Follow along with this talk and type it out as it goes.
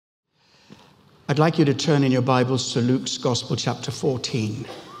I'd like you to turn in your Bibles to Luke's Gospel, chapter 14.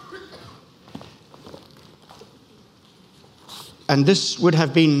 And this would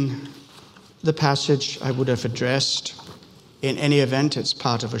have been the passage I would have addressed. In any event, it's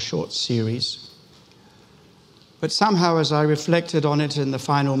part of a short series. But somehow, as I reflected on it in the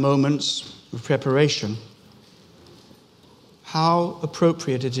final moments of preparation, how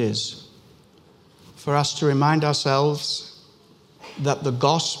appropriate it is for us to remind ourselves that the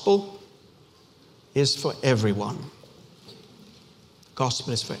gospel is for everyone. The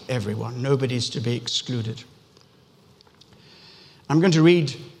gospel is for everyone. Nobody is to be excluded. I'm going to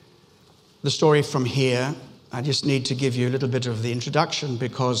read the story from here. I just need to give you a little bit of the introduction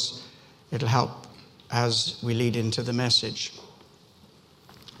because it'll help as we lead into the message.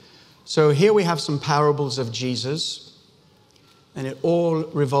 So here we have some parables of Jesus, and it all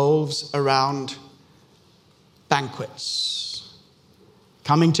revolves around banquets,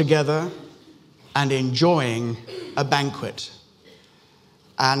 coming together and enjoying a banquet.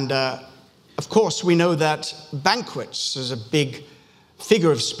 And of course, we know that banquets is a big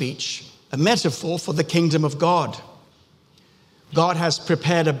figure of speech, a metaphor for the kingdom of God. God has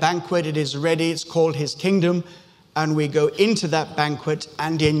prepared a banquet. It is ready. It's called his kingdom. And we go into that banquet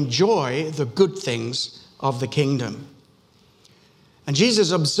and enjoy the good things of the kingdom. And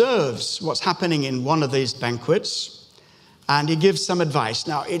Jesus observes what's happening in one of these banquets, and he gives some advice.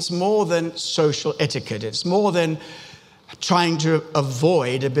 Now, it's more than social etiquette. It's more than trying to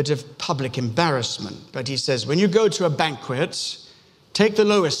avoid a bit of public embarrassment. But he says, when you go to a banquet, take the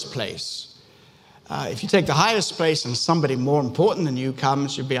lowest place. If you take the highest place and somebody more important than you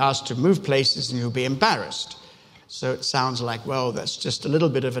comes, you'll be asked to move places and you'll be embarrassed. So it sounds like, well, that's just a little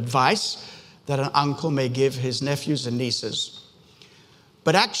bit of advice that an uncle may give his nephews and nieces.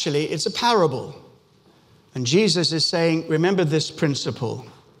 But actually, it's a parable. And Jesus is saying, remember this principle.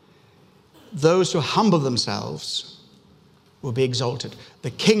 Those who humble themselves will be exalted.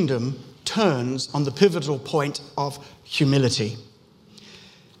 The kingdom turns on the pivotal point of humility.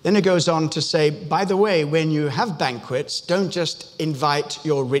 Then it goes on to say, by the way, when you have banquets, don't just invite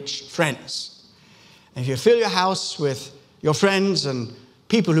your rich friends. If you fill your house with your friends and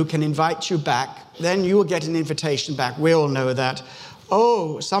people who can invite you back, then you will get an invitation back. We all know that.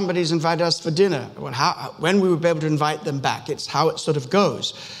 Oh, somebody's invited us for dinner. Well, when we will be able to invite them back? It's how it sort of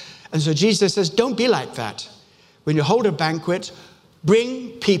goes. And so Jesus says, don't be like that. When you hold a banquet,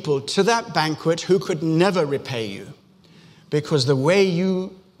 bring people to that banquet who could never repay you. Because the way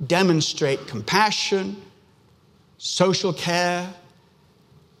you demonstrate compassion, social care,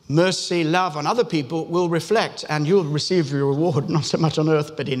 mercy, love on other people will reflect, and you'll receive your reward, not so much on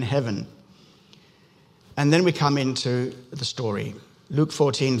earth, but in heaven. And then we come into the story. Luke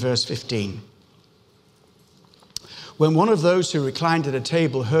 14, verse 15. When one of those who reclined at a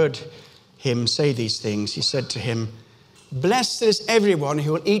table heard him say these things, he said to him, blessed is everyone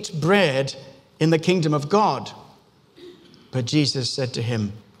who will eat bread in the kingdom of God. But Jesus said to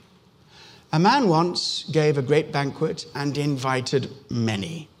him, a man once gave a great banquet and invited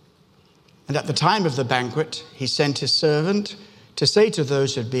many. And at the time of the banquet, he sent his servant to say to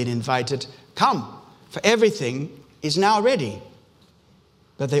those who had been invited, come, for everything is now ready.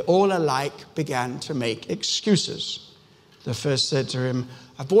 But they all alike began to make excuses. The first said to him,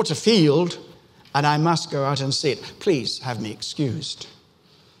 I've bought a field and I must go out and see it. Please have me excused.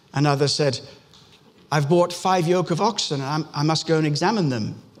 Another said, I've bought 5 yoke of oxen and I must go and examine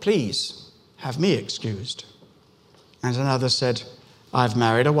them. Please have me excused. And another said, I've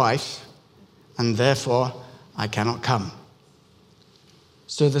married a wife and therefore I cannot come.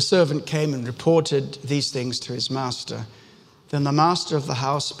 So the servant came and reported these things to his master. Then the master of the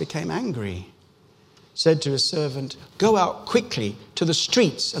house became angry, said to his servant, go out quickly to the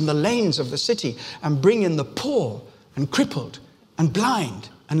streets and the lanes of the city and bring in the poor and crippled and blind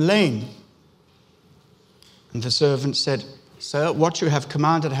and lame. And the servant said, sir, what you have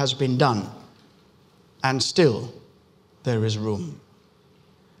commanded has been done, and still there is room.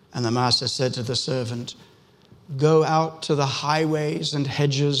 And the master said to the servant, go out to the highways and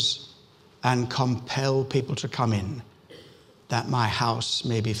hedges and compel people to come in, that my house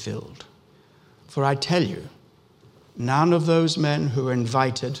may be filled. For I tell you, none of those men who are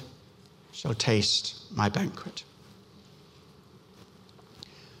invited shall taste my banquet.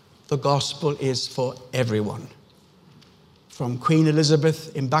 The gospel is for everyone. From Queen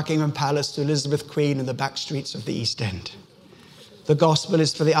Elizabeth in Buckingham Palace to Elizabeth Queen in the back streets of the East End. The gospel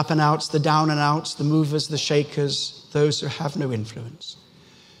is for the up and outs, the down and outs, the movers, the shakers, those who have no influence.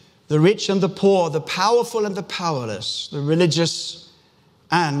 The rich and the poor, the powerful and the powerless, the religious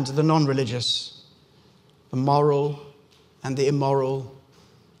and the non-religious, the moral and the immoral,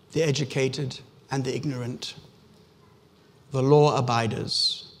 the educated and the ignorant, the law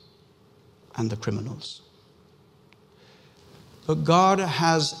abiders and the criminals. But God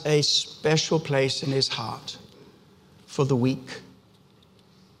has a special place in his heart for the weak,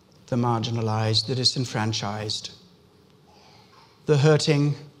 the marginalized, the disenfranchised, the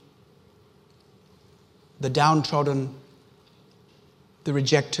hurting, the downtrodden, the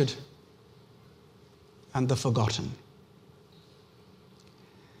rejected, and the forgotten.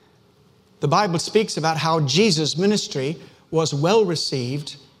 The Bible speaks about how Jesus' ministry was well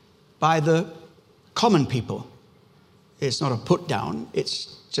received by the common people. It's not a put down,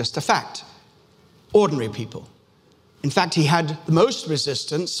 it's just a fact. Ordinary people. In fact, he had the most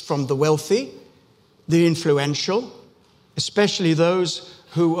resistance from the wealthy, the influential, especially those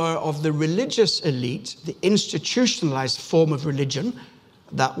who were of the religious elite, the institutionalized form of religion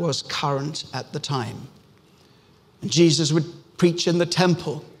that was current at the time. And Jesus would preach in the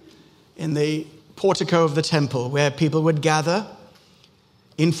temple, in the portico of the temple, where people would gather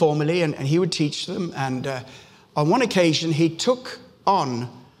informally, and he would teach them. And on one occasion, he took on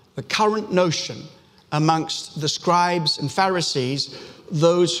the current notion amongst the scribes and Pharisees,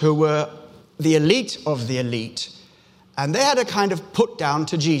 those who were the elite of the elite. And they had a kind of put down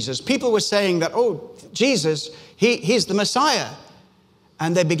to Jesus. People were saying that, oh, Jesus, he's the Messiah.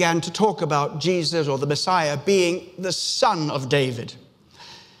 And they began to talk about Jesus or the Messiah being the son of David.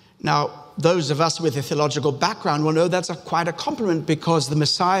 Now, those of us with a theological background will know that's quite a compliment, because the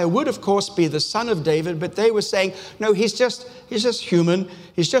Messiah would, of course, be the son of David. But they were saying, no, he's just human.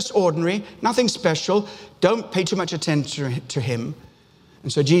 He's just ordinary, nothing special. Don't pay too much attention to him.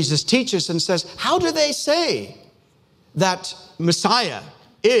 And so Jesus teaches and says, how do they say that Messiah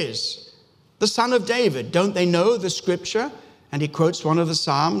is the son of David? Don't they know the scripture? And he quotes one of the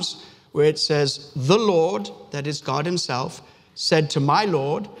Psalms where it says, the Lord, that is God himself, said to my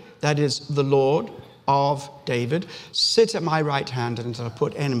Lord, that is the Lord of David, sit at my right hand until I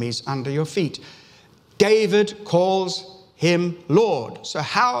put enemies under your feet. David calls him Lord. So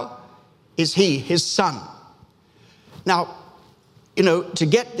how is he his son? Now, to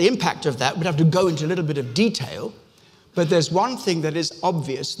get the impact of that, we'd have to go into a little bit of detail. But there's one thing that is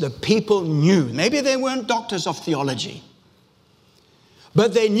obvious. The people knew. Maybe they weren't doctors of theology,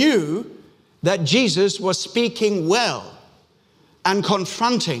 but they knew that Jesus was speaking well and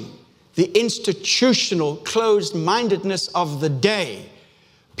confronting the institutional closed-mindedness of the day.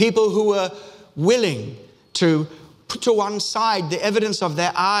 People who were willing to put to one side the evidence of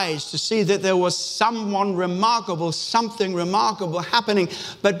their eyes to see that there was something remarkable happening,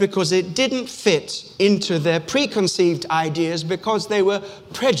 but because it didn't fit into their preconceived ideas, because they were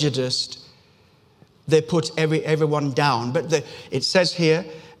prejudiced, they put everyone down. But it says here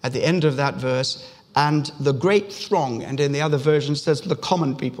at the end of that verse, and the great throng, and in the other version says the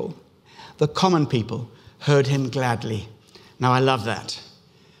common people heard him gladly. Now I love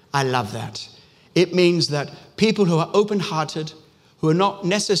that. It means that people who are open-hearted, who are not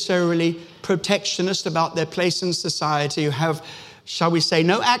necessarily protectionist about their place in society, who have, shall we say,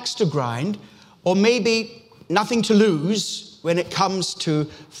 no axe to grind, or maybe nothing to lose when it comes to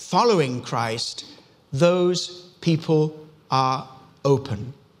following Christ, those people are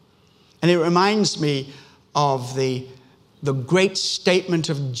open. And it reminds me of the great statement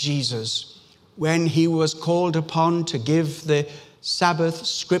of Jesus when he was called upon to give the Sabbath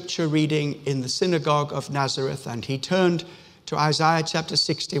scripture reading in the synagogue of Nazareth. And he turned to Isaiah chapter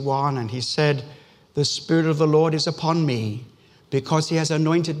 61 and he said, the Spirit of the Lord is upon me, because he has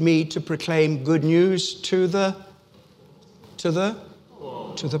anointed me to proclaim good news to the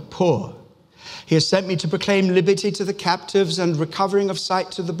poor. He has sent me to proclaim liberty to the captives and recovering of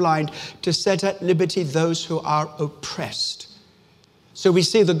sight to the blind, to set at liberty those who are oppressed. So we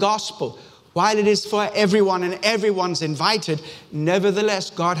see the gospel, while it is for everyone and everyone's invited, nevertheless,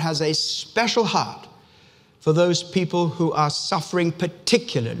 God has a special heart for those people who are suffering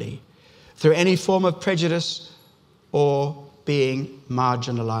particularly through any form of prejudice or being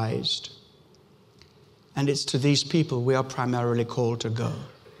marginalized. And it's to these people we are primarily called to go.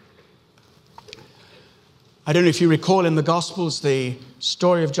 I don't know if you recall in the Gospels the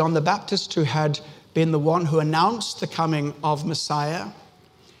story of John the Baptist, who had been the one who announced the coming of Messiah.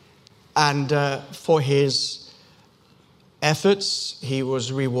 And for his efforts, he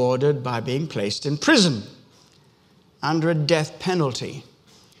was rewarded by being placed in prison under a death penalty.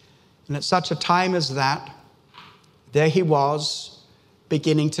 And at such a time as that, there he was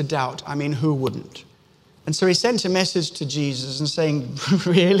beginning to doubt. I mean, who wouldn't? And so he sent a message to Jesus and saying,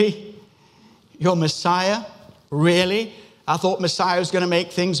 really? You're Messiah? Really? I thought Messiah was going to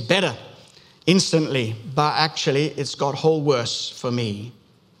make things better instantly, but actually it's got whole worse for me.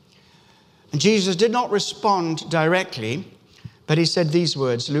 And Jesus did not respond directly, but he said these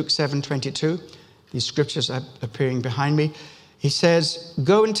words, Luke 7:22. These scriptures are appearing behind me. He says,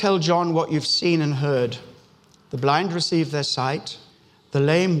 "Go and tell John what you've seen and heard. The blind receive their sight, the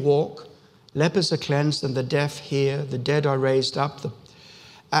lame walk, lepers are cleansed, and the deaf hear, the dead are raised up."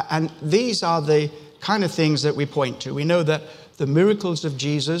 And these are the kind of things that we point to. We know that the miracles of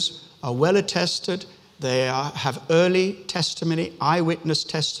Jesus are well attested. They have early testimony, eyewitness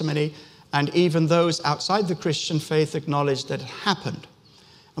testimony, and even those outside the Christian faith acknowledge that it happened.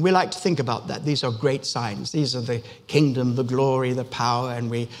 And we like to think about that. These are great signs. These are the kingdom, the glory, the power, and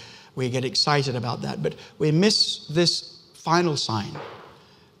we get excited about that. But we miss this final sign.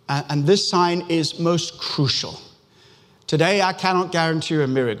 And this sign is most crucial. Today, I cannot guarantee you a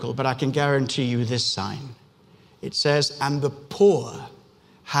miracle, but I can guarantee you this sign. It says, "And the poor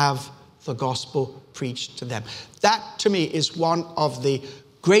have the gospel preached to them." That, to me, is one of the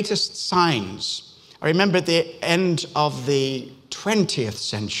greatest signs. I remember at the end of the 20th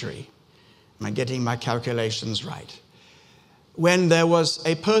century, am I getting my calculations right? When there was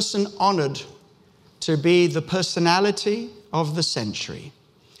a person honored to be the personality of the century.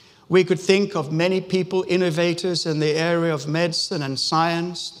 We could think of many people, innovators in the area of medicine and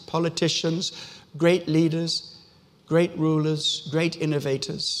science, politicians, great leaders, great rulers, great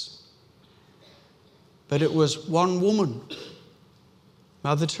innovators. But it was one woman,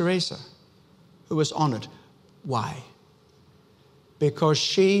 Mother Teresa, who was honored. Why? Because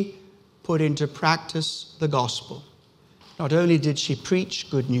she put into practice the gospel. Not only did she preach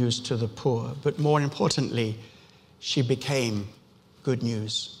good news to the poor, but more importantly, she became good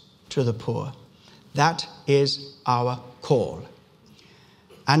news to the poor. That is our call.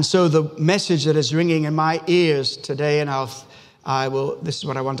 And so the message that is ringing in my ears today, and this is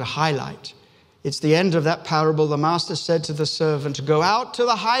what I want to highlight. It's the end of that parable. The master said to the servant, "Go out to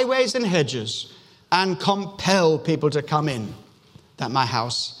the highways and hedges and compel people to come in, that my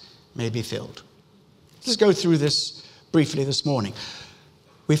house may be filled." Let's go through this briefly this morning.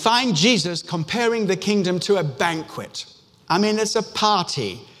 We find Jesus comparing the kingdom to a banquet. I mean, it's a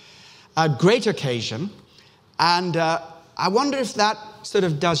party, a great occasion. And I wonder if that sort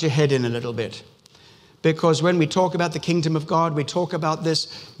of does your head in a little bit. Because when we talk about the kingdom of God, we talk about this,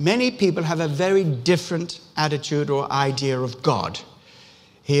 many people have a very different attitude or idea of God.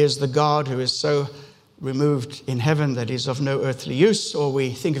 He is the God who is so removed in heaven that he's of no earthly use, or we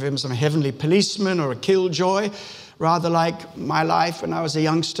think of him as a heavenly policeman or a killjoy. Rather like my life when I was a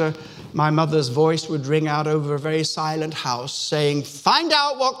youngster, my mother's voice would ring out over a very silent house saying, "Find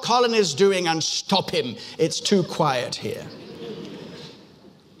out what Colin is doing and stop him. It's too quiet here."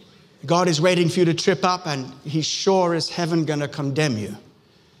 God is waiting for you to trip up, and he's sure as heaven going to condemn you.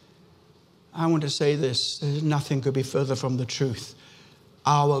 I want to say this. Nothing could be further from the truth.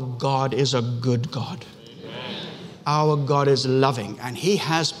 Our God is a good God. Amen. Our God is loving, and he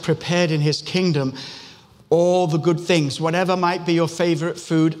has prepared in his kingdom all the good things. Whatever might be your favorite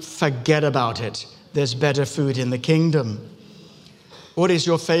food, forget about it. There's better food in the kingdom. What is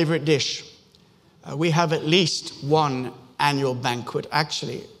your favorite dish? We have at least one annual banquet.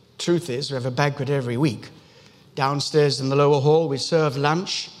 Actually, truth is, we have a banquet every week. Downstairs in the lower hall, we serve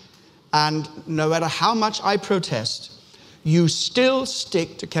lunch. And no matter how much I protest, you still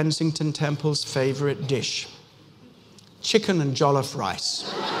stick to Kensington Temple's favorite dish. Chicken and jollof rice.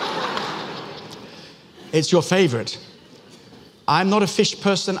 It's your favorite. I'm not a fish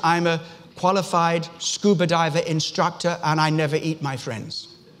person. I'm a qualified scuba diver instructor, and I never eat my friends.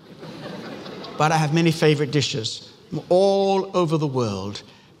 But I have many favorite dishes all over the world.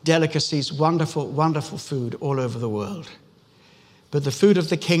 Delicacies, wonderful, wonderful food all over the world. But the food of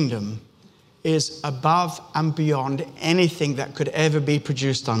the kingdom is above and beyond anything that could ever be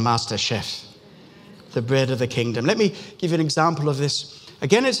produced on MasterChef. The bread of the kingdom. Let me give you an example of this.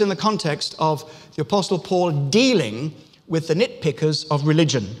 Again, it's in the context of the Apostle Paul dealing with the nitpickers of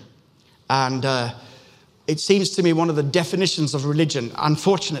religion. And it seems to me one of the definitions of religion,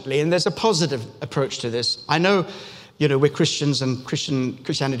 unfortunately, and there's a positive approach to this. I know, we're Christians and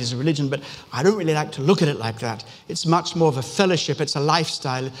Christianity is a religion, but I don't really like to look at it like that. It's much more of a fellowship. It's a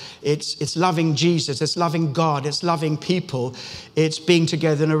lifestyle. It's loving Jesus. It's loving God. It's loving people. It's being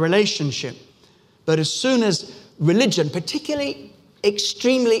together in a relationship. But as soon as religion, particularly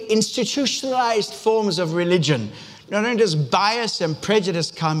extremely institutionalized forms of religion, not only does bias and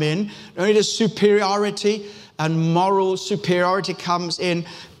prejudice come in, not only does superiority and moral superiority comes in,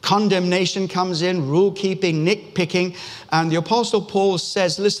 condemnation comes in, rule keeping, nitpicking. And the Apostle Paul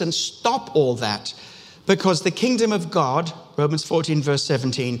says, listen, stop all that. Because the kingdom of God, Romans 14, verse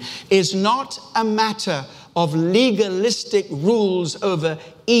 17, is not a matter of legalistic rules over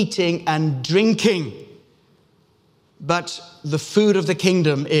eating and drinking, but the food of the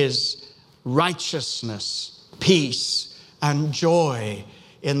kingdom is righteousness, peace, and joy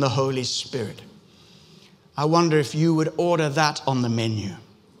in the Holy Spirit. I wonder if you would order that on the menu.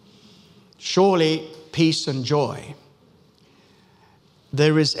 Surely, peace and joy.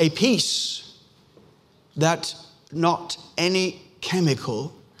 There is a peace that not any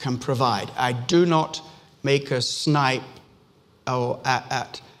chemical can provide. I do not make a snipe or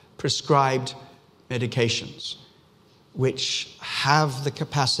at prescribed medications, which have the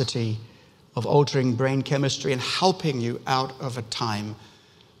capacity of altering brain chemistry and helping you out of a time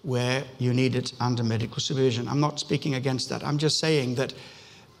where you need it under medical supervision. I'm not speaking against that. I'm just saying that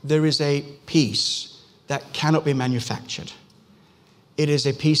there is a peace that cannot be manufactured. It is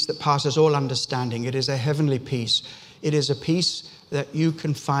a peace that passes all understanding. It is a heavenly peace. It is a peace that you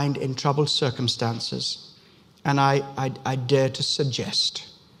can find in troubled circumstances. And I dare to suggest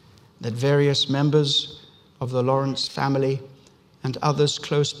that various members of the Lawrence family and others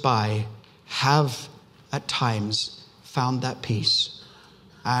close by have at times found that peace.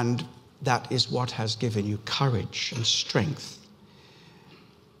 And that is what has given you courage and strength.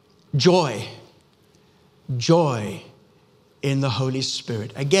 Joy in the Holy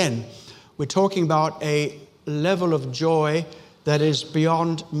Spirit. Again, we're talking about a level of joy that is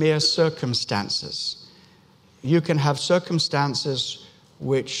beyond mere circumstances. You can have circumstances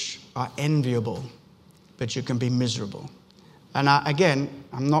which are enviable, but you can be miserable. And I'm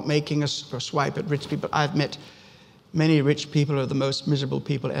not making a swipe at rich people. I've met many rich people who are the most miserable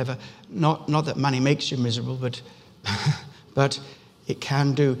people ever. Not that money makes you miserable, but it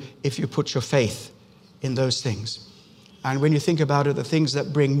can do if you put your faith in those things. And when you think about it, the things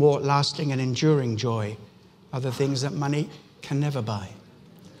that bring more lasting and enduring joy are the things that money can never buy.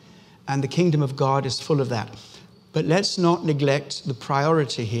 And the kingdom of God is full of that. But let's not neglect the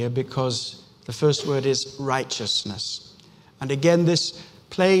priority here, because the first word is righteousness. And again, this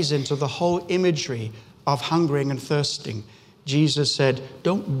plays into the whole imagery of hungering and thirsting. Jesus said,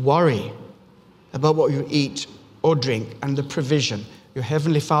 don't worry about what you eat or drink and the provision. Your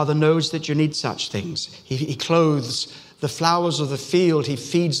heavenly Father knows that you need such things. He clothes the flowers of the field. He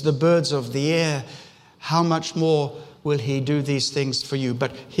feeds the birds of the air. How much more will he do these things for you?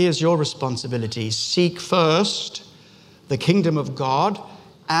 But here's your responsibility. Seek first the kingdom of God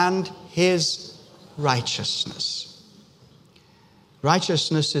and his righteousness.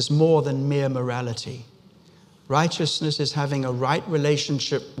 Righteousness is more than mere morality. Righteousness is having a right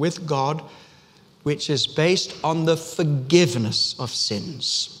relationship with God, which is based on the forgiveness of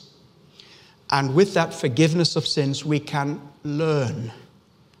sins. And with that forgiveness of sins, we can learn.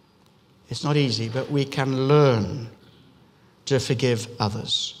 It's not easy, but we can learn to forgive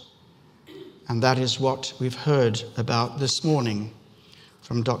others. And that is what we've heard about this morning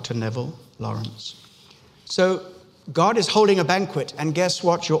from Dr. Neville Lawrence. So God is holding a banquet, and guess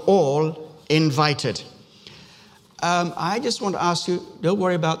what? You're all invited. I just want to ask you, don't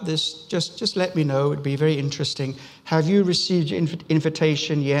worry about this. Just let me know. It'd be very interesting. Have you received your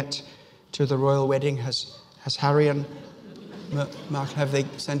invitation yet to the royal wedding? Has Harry and Mark, have they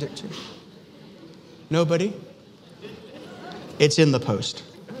sent it to you? Nobody? It's in the post.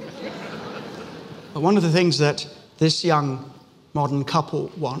 But one of the things that this young modern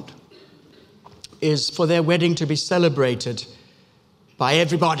couple want is for their wedding to be celebrated by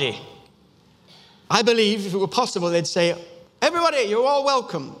everybody. I believe if it were possible, they'd say, everybody, you're all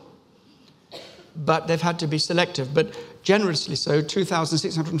welcome. But they've had to be selective, but generously so.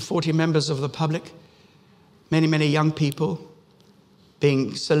 2,640 members of the public, many, many young people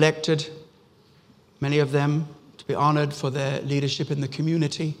being selected, many of them to be honored for their leadership in the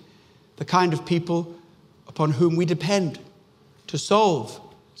community, the kind of people upon whom we depend to solve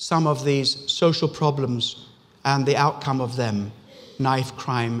some of these social problems and the outcome of them, knife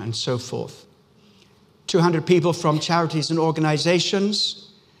crime and so forth. 200 people from charities and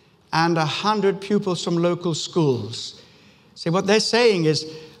organizations, and 100 pupils from local schools. So what they're saying is,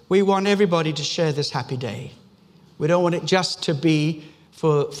 we want everybody to share this happy day. We don't want it just to be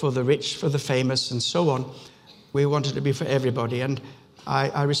for the rich, for the famous, and so on. We want it to be for everybody, and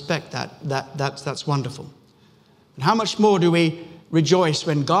I respect that. That's wonderful. And how much more do we rejoice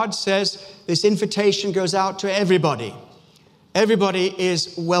when God says this invitation goes out to everybody? Everybody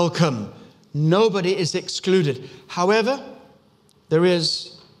is welcome. Nobody is excluded. However, there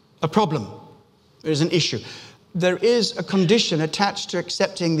is a problem. There is an issue. There is a condition attached to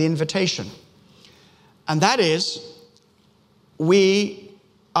accepting the invitation. And that is, we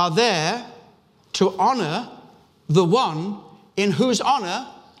are there to honor the one in whose honor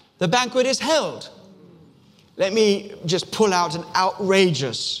the banquet is held. Let me just pull out an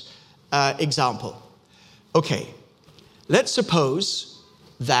outrageous example. Okay, let's suppose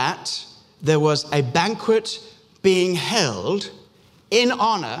that there was a banquet being held in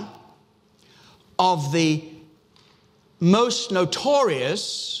honor of the most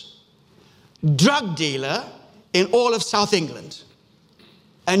notorious drug dealer in all of South England.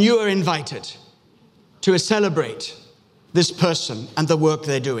 And you are invited to celebrate this person and the work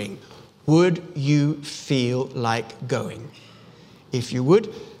they're doing. Would you feel like going? If you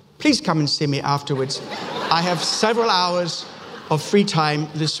would, please come and see me afterwards. I have several hours of free time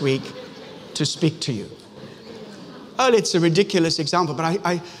this week to speak to you. Oh, it's a ridiculous example, but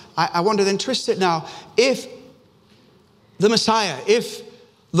I want to then twist it now. If the Messiah, if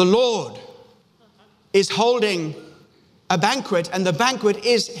the Lord is holding a banquet and the banquet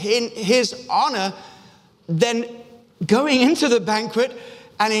is in his honor, then going into the banquet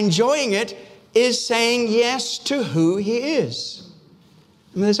and enjoying it is saying yes to who he is.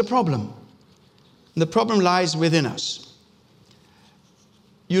 And there's a problem. And the problem lies within us.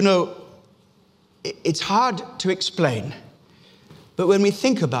 You know, it's hard to explain, but when we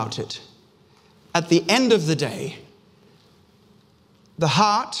think about it, at the end of the day, the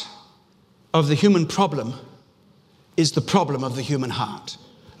heart of the human problem is the problem of the human heart.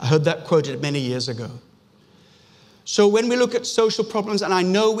 I heard that quoted many years ago. So when we look at social problems, and I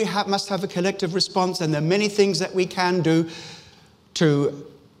know we must have a collective response, and there are many things that we can do to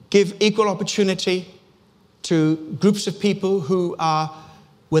give equal opportunity to groups of people who are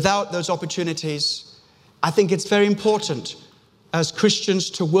without those opportunities, I think it's very important as Christians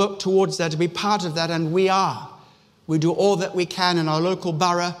to work towards that, to be part of that, and we are. We do all that we can in our local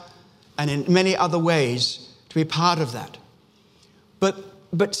borough and in many other ways to be part of that.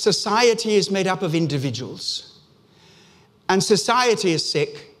 But society is made up of individuals. And society is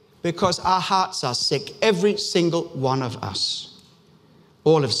sick because our hearts are sick, every single one of us.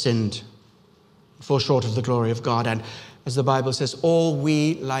 All have sinned, fall short of the glory of God. And as the Bible says, all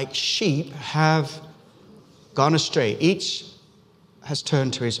we like sheep have gone astray. Each has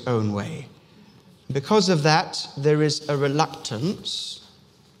turned to his own way. Because of that, there is a reluctance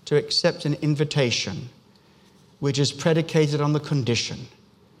to accept an invitation which is predicated on the condition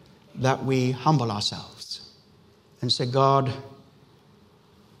that we humble ourselves and say, God,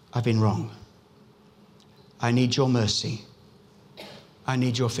 I've been wrong. I need your mercy. I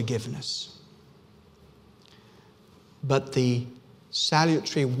need your forgiveness. But the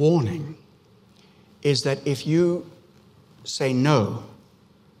salutary warning is that if you say no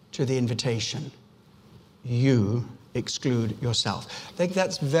to the invitation, you exclude yourself. I think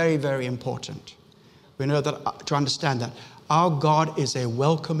that's very, very important. We know that to understand that our God is a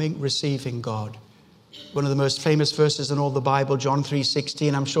welcoming, receiving God. One of the most famous verses in all the Bible, John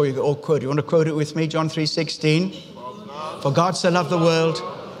 3:16. I'm sure you can all quote it. You want to quote it with me? John 3:16. For God so loved the world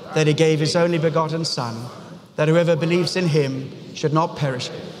that he gave his only begotten Son, that whoever believes in him should not perish,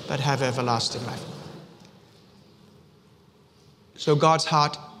 but have everlasting life. So God's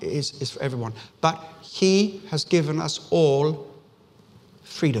heart is for everyone. But he has given us all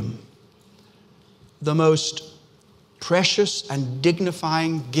freedom. The most precious and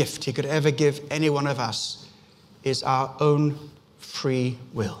dignifying gift he could ever give any one of us is our own free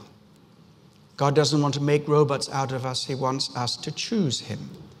will. God doesn't want to make robots out of us. He wants us to choose him.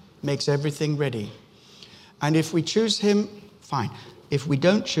 Makes everything ready. And if we choose him, fine. If we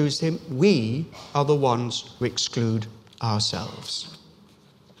don't choose him, we are the ones who exclude ourselves.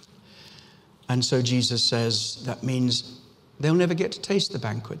 And so Jesus says that means they'll never get to taste the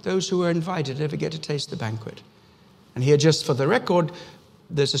banquet. Those who are invited never get to taste the banquet. And here, just for the record,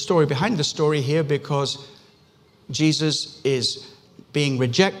 there's a story behind the story here because Jesus is being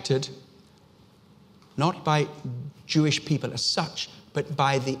rejected not by Jewish people as such, but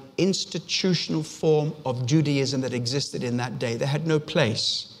by the institutional form of Judaism that existed in that day. They had no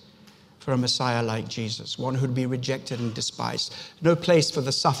place for a Messiah like Jesus, one who'd be rejected and despised. No place for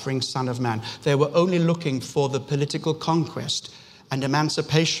the suffering Son of Man. They were only looking for the political conquest and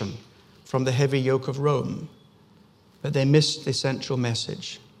emancipation from the heavy yoke of Rome. But they missed the central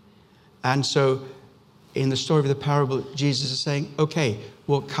message. And so in the story of the parable, Jesus is saying, okay,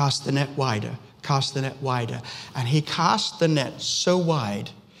 we'll cast the net wider, cast the net wider. And he cast the net so wide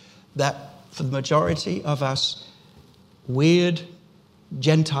that for the majority of us, weird,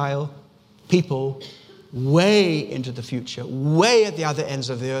 Gentile people way into the future, way at the other ends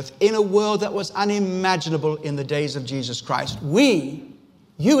of the earth, in a world that was unimaginable in the days of Jesus Christ. We,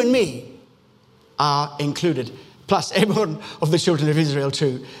 you and me, are included. Plus everyone of the children of Israel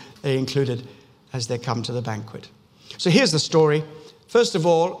too, they included. as they come to the banquet. So here's the story. First of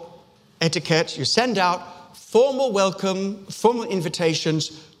all, etiquette. You send out formal welcome, formal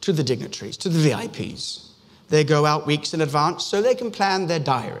invitations to the dignitaries, to the VIPs. They go out weeks in advance so they can plan their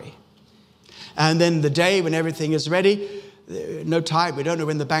diary. And then the day when everything is ready, no time, we don't know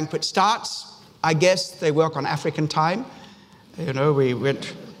when the banquet starts. I guess they work on African time. You know,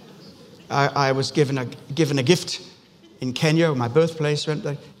 I was given a gift in Kenya, my birthplace,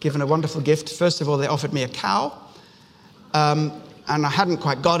 given a wonderful gift. First of all, they offered me a cow, and I hadn't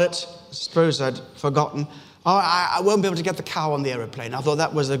quite got it. I suppose I'd forgotten. Oh, I won't be able to get the cow on the aeroplane. I thought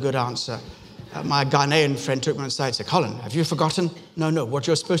that was a good answer. My Ghanaian friend took me aside and said, Colin, have you forgotten? No, what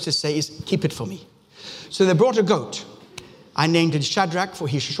you're supposed to say is, keep it for me. So they brought a goat. I named it Shadrach, for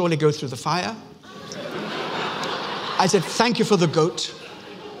he should surely go through the fire. I said, thank you for the goat.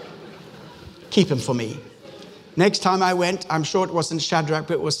 Keep him for me. Next time I went, I'm sure it wasn't Shadrach,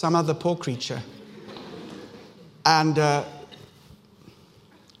 but it was some other poor creature. And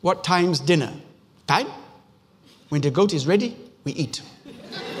what time's dinner? Time? When the goat is ready, we eat.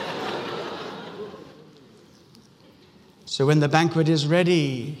 So when the banquet is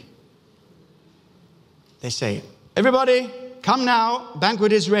ready, they say, everybody, come now,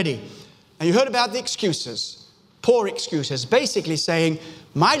 banquet is ready. And you heard about the excuses, poor excuses, basically saying,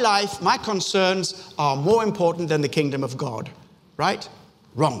 my life, my concerns are more important than the kingdom of God. Right?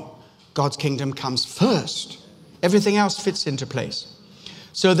 Wrong. God's kingdom comes first. Everything else fits into place.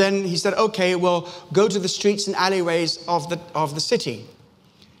 So then he said, okay, well, go to the streets and alleyways of the city.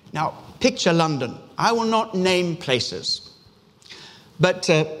 Now, picture London. I will not name places. But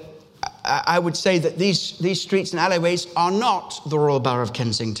I would say that these streets and alleyways are not the Royal Borough of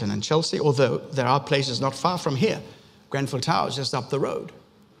Kensington and Chelsea, although there are places not far from here. Grenfell Tower is just up the road.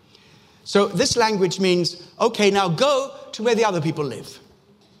 So this language means, okay, now go to where the other people live.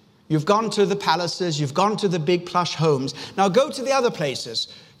 You've gone to the palaces, you've gone to the big plush homes. Now go to the other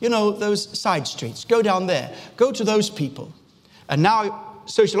places, you know, those side streets. Go down there. Go to those people. And now,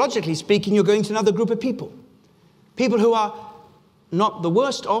 sociologically speaking, you're going to another group of people. People who are not the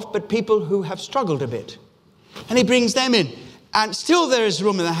worst off, but people who have struggled a bit. And he brings them in. And still there is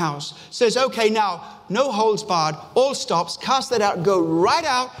room in the house. Says, okay, now, no holds barred, all stops, cast that out, go right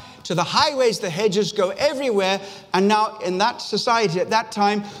out to the highways, the hedges, go everywhere. And now in that society at that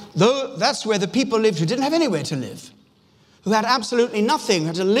time, though that's where the people lived who didn't have anywhere to live, who had absolutely nothing,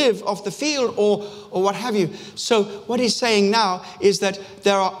 had to live off the field or what have you. So what he's saying now is that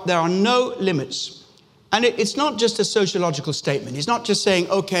there are no limits. And it's not just a sociological statement. He's not just saying,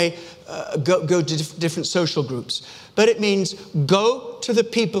 okay, go to different social groups. But it means go to the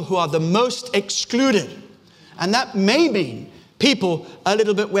people who are the most excluded. And that may mean people a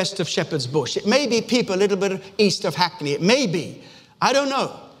little bit west of Shepherd's Bush. It may be people a little bit east of Hackney. It may be. I don't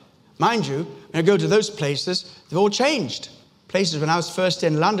know. Mind you, when I go to those places, they've all changed. Places when I was first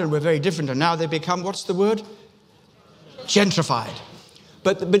in London were very different. And now they become, what's the word? Gentrified.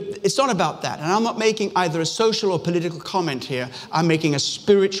 But it's not about that. And I'm not making either a social or political comment here. I'm making a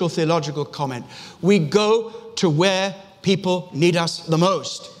spiritual, theological comment. We go to where people need us the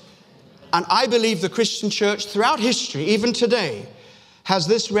most. And I believe the Christian church throughout history, even today, has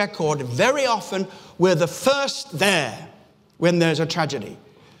this record. Very often, we're the first there when there's a tragedy.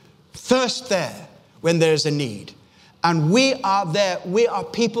 First there when there's a need. And we are there. We are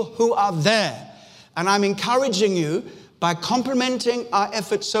people who are there. And I'm encouraging you by complimenting our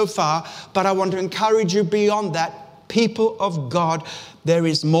efforts so far, but I want to encourage you beyond that. People of God, there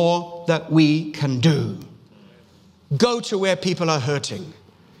is more that we can do. Go to where people are hurting.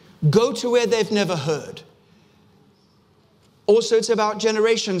 Go to where they've never heard. Also, it's about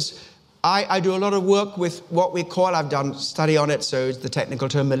generations. I do a lot of work with what we call, I've done study on it, so it's the technical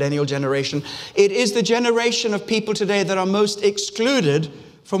term, millennial generation. It is the generation of people today that are most excluded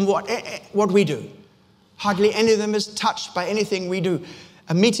from what we do. Hardly any of them is touched by anything we do.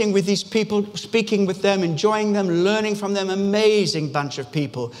 A meeting with these people, speaking with them, enjoying them, learning from them, amazing bunch of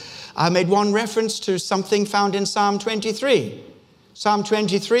people. I made one reference to something found in Psalm 23. Psalm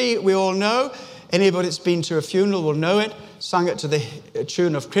 23, we all know. Anybody that's been to a funeral will know it. Sung it to the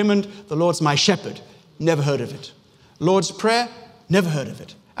tune of Crimond, the Lord's my shepherd. Never heard of it. Lord's Prayer, never heard of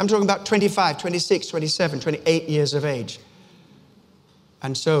it. I'm talking about 25, 26, 27, 28 years of age.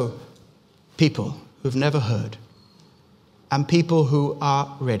 And so, people who've never heard, and people who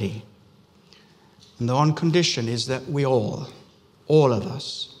are ready. And the one condition is that we all of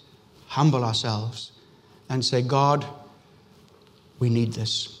us, humble ourselves and say, God, we need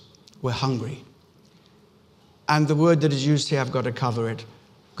this. We're hungry. And the word that is used here, I've got to cover it.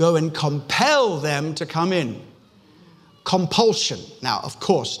 Go and compel them to come in. compulsion. Now, of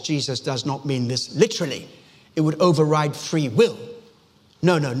course, Jesus does not mean this literally. It would override free will.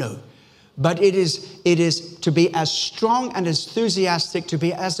 No, no, no. But it is to be as strong and enthusiastic, to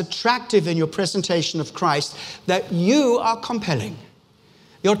be as attractive in your presentation of Christ, that you are compelling.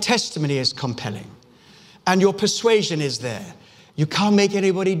 Your testimony is compelling. And your persuasion is there. You can't make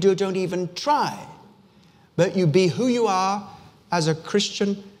anybody do it, don't even try. But you be who you are as a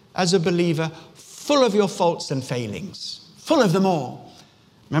Christian, as a believer, full of your faults and failings, full of them all.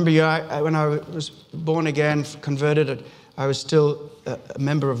 Remember, when I was born again, converted, I was still a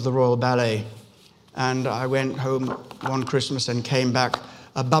member of the Royal Ballet. And I went home one Christmas and came back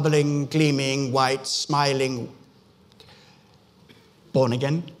a bubbling, gleaming, white, smiling,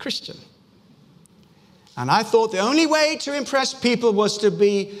 born-again Christian. And I thought the only way to impress people was to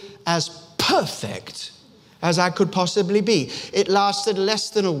be as perfect as I could possibly be. It lasted less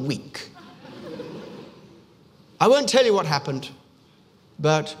than a week. I won't tell you what happened,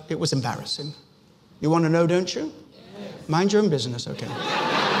 but it was embarrassing. You want to know, don't you? Yes. Mind your own business, okay?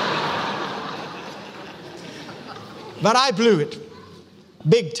 But I blew it,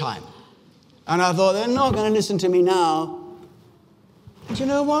 big time. And I thought, they're not going to listen to me now. And you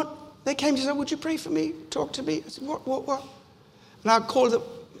know what? They came to say, would you pray for me? Talk to me. I said, what? And I called them,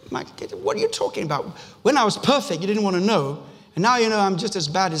 what are you talking about? When I was perfect, you didn't want to know. And now you know I'm just as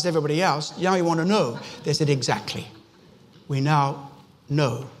bad as everybody else. Now you want to know. They said, exactly. We now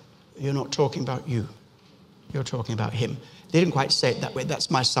know you're not talking about you. You're talking about him. They didn't quite say it that way. That's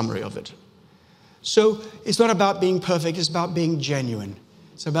my summary of it. So it's not about being perfect. It's about being genuine.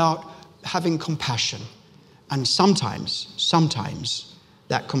 It's about having compassion. And sometimes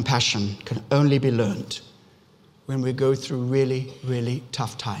that compassion can only be learned when we go through really, really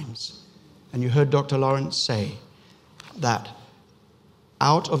tough times. And you heard Dr. Lawrence say that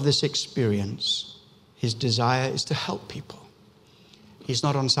out of this experience, his desire is to help people. He's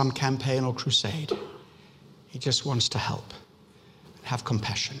not on some campaign or crusade. He just wants to help, have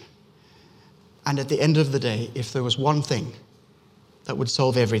compassion. And at the end of the day, if there was one thing that would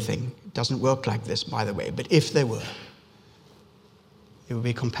solve everything, it doesn't work like this, by the way, but if there were, it would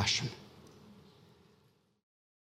be compassion.